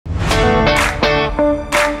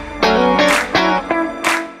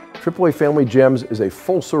AAA Family Gems is a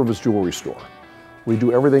full-service jewelry store. We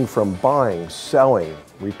do everything from buying, selling,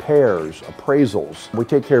 repairs, appraisals. We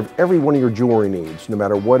take care of every one of your jewelry needs, no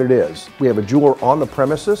matter what it is. We have a jeweler on the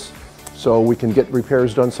premises, so we can get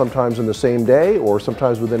repairs done sometimes in the same day or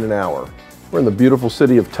sometimes within an hour. We're in the beautiful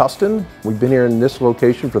city of Tustin. We've been here in this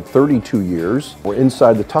location for 32 years. We're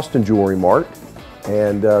inside the Tustin Jewelry Mart,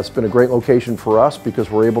 and it's been a great location for us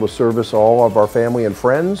because we're able to service all of our family and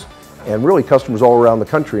friends and really customers all around the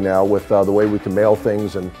country now with the way we can mail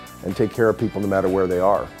things and take care of people no matter where they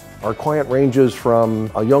are. Our client ranges from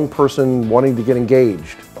a young person wanting to get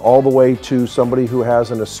engaged all the way to somebody who has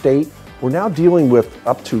an estate. We're now dealing with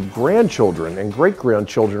up to grandchildren and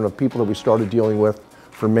great-grandchildren of people that we started dealing with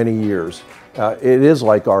for many years. It is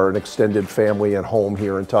like an extended family and home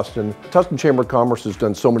here in Tustin. Tustin Chamber of Commerce has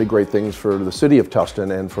done so many great things for the city of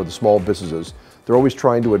Tustin and for the small businesses. They're always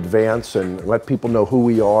trying to advance and let people know who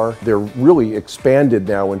we are. They're really expanded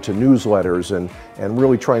now into newsletters and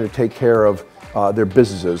really trying to take care of their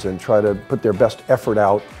businesses and try to put their best effort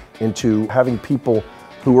out into having people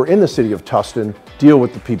who are in the city of Tustin deal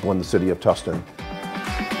with the people in the city of Tustin.